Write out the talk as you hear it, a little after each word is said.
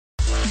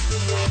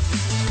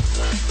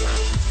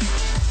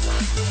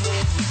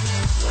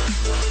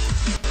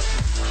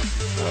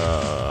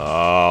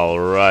All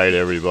right,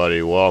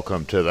 everybody,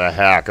 welcome to the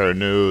Hacker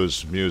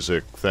News.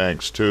 Music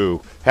thanks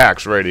to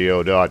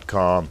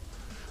hacksradio.com,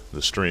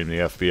 the stream the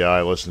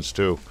FBI listens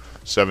to.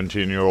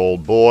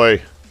 17-year-old boy,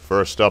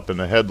 first up in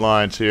the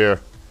headlines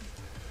here.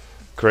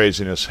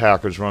 Craziness,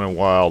 hackers running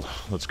wild.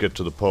 Let's get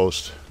to the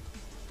post.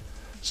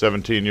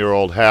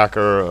 17-year-old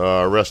hacker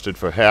arrested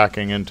for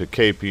hacking into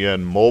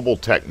KPN Mobile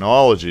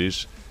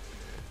Technologies.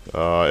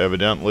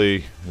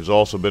 Evidently has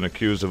also been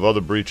accused of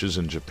other breaches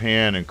in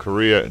Japan and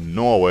Korea and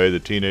Norway. The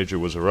teenager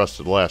was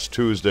arrested last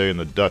Tuesday in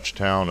the Dutch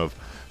town of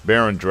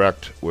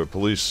Barendrecht, where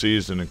police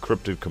seized an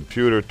encrypted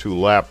computer, 2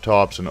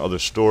 laptops, and other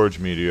storage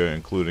media,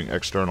 including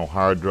external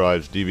hard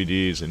drives,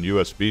 DVDs, and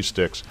USB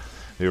sticks.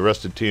 The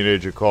arrested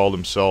teenager called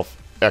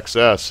himself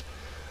XS.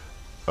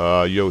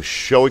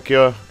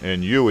 Yoshioka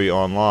and Yui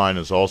Online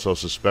is also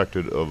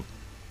suspected of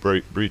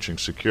breaching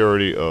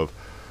security of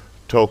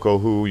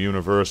Tohoku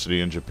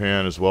University in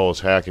Japan, as well as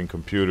hacking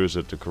computers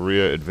at the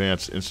Korea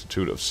Advanced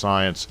Institute of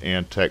Science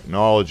and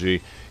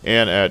Technology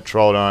and at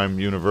Trondheim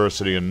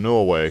University in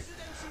Norway.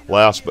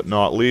 Last but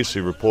not least,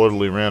 he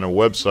reportedly ran a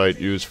website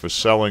used for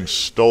selling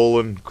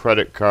stolen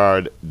credit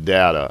card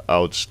data.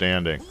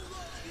 Outstanding.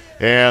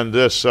 And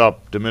this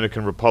up,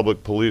 Dominican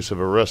Republic police have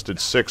arrested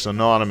 6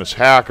 anonymous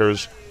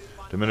hackers.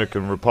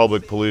 Dominican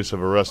Republic police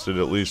have arrested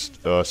at least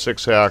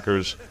 6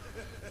 hackers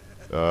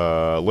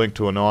linked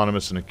to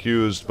anonymous and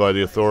accused by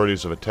the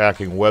authorities of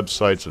attacking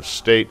websites of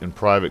state and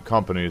private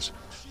companies.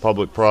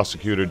 Public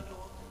prosecutor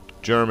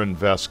German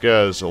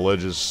Vasquez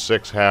alleges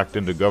 6 hacked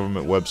into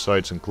government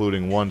websites,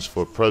 including ones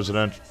for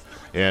President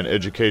and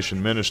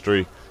Education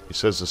Ministry. He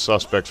says the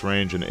suspects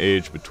range in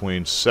age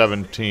between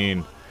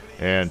 17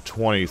 and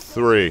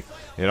 23.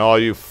 And all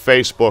you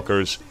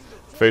Facebookers,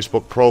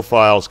 Facebook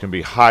profiles can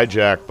be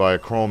hijacked by a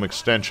Chrome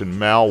extension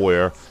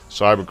malware.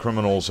 Cyber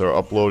criminals are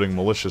uploading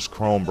malicious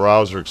Chrome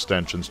browser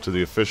extensions to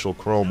the official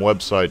Chrome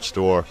website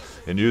store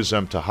and use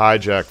them to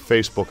hijack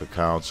Facebook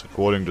accounts.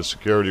 According to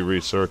security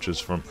researchers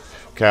from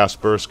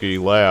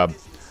Kaspersky Lab,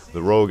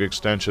 the rogue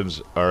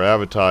extensions are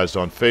advertised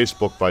on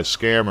Facebook by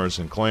scammers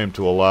and claim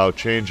to allow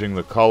changing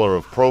the color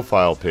of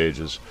profile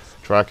pages,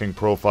 tracking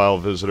profile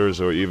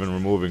visitors, or even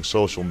removing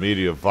social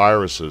media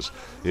viruses.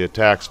 The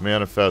attacks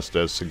manifest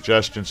as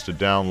suggestions to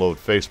download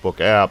Facebook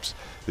apps.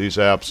 These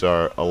apps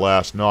are,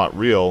 alas, not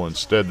real.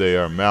 Instead, they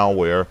are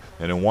malware,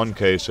 and in one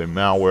case, a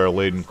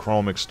malware-laden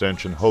Chrome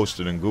extension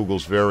hosted in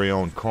Google's very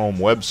own Chrome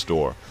web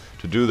store.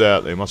 To do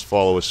that, they must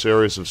follow a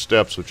series of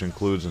steps, which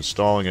includes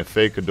installing a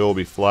fake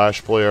Adobe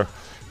Flash Player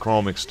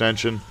Chrome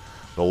extension.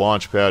 The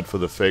launchpad for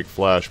the fake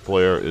Flash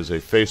Player is a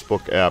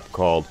Facebook app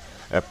called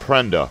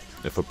Aprenda.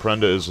 If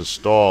Aprenda is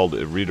installed,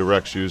 it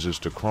redirects users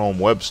to Chrome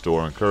Web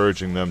Store,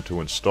 encouraging them to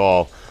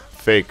install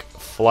fake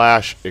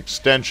Flash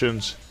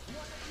extensions.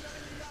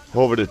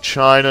 Over to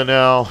China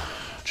now.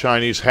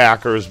 Chinese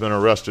hacker has been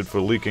arrested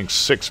for leaking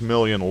 6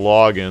 million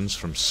logins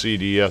from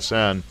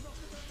CDSN.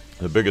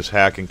 The biggest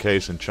hacking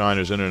case in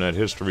China's internet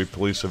history.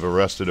 Police have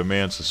arrested a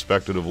man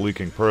suspected of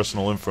leaking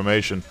personal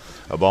information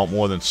about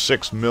more than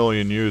 6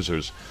 million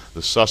users.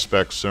 The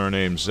suspect,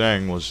 surnamed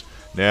Zheng, was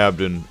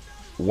nabbed in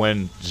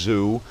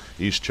Wenzhou,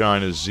 East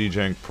China's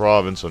Zhejiang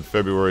province, on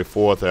February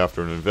 4th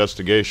after an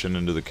investigation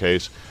into the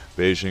case,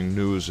 Beijing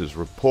News is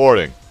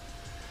reporting.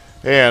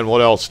 And what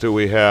else do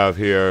we have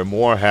here?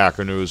 More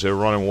hacker news. They're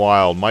running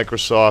wild.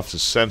 Microsoft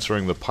is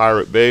censoring the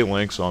Pirate Bay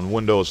links on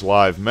Windows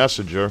Live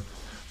Messenger.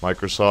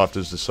 Microsoft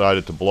has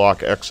decided to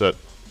block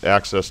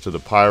access to the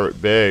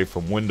Pirate Bay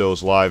from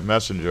Windows Live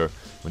Messenger.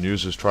 When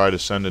users try to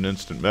send an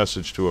instant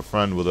message to a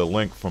friend with a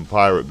link from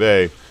Pirate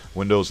Bay,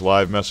 Windows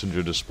Live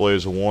Messenger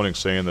displays a warning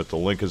saying that the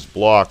link is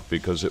blocked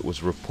because it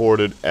was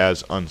reported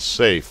as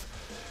unsafe.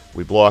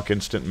 We block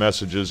instant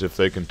messages if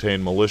they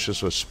contain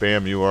malicious or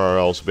spam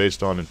URLs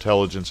based on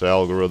intelligence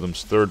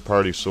algorithms,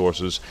 third-party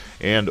sources,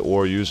 and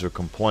or user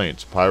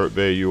complaints. Pirate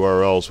Bay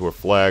URLs were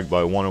flagged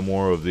by one or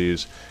more of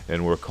these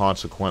and were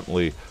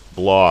consequently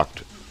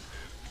blocked.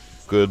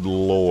 Good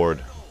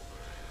Lord.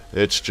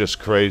 It's just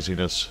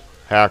craziness.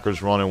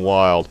 Hackers running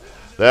wild.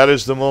 That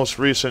is the most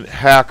recent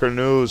hacker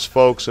news,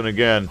 folks. And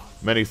again,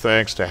 many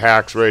thanks to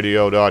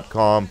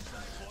hacksradio.com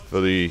for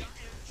the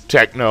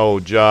techno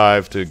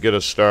jive to get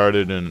us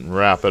started and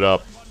wrap it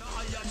up.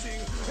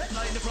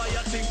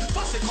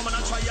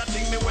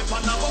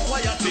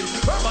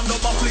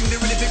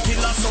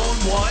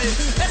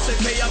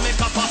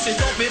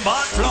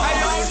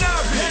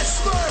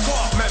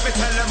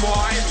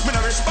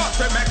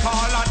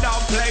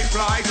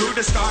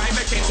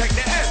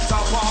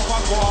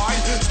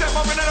 Step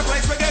up in another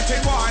place, we're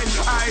getting wine.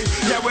 Aye,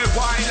 yeah, we're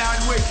wild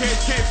and wicked,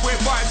 keep with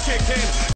vibes kicking.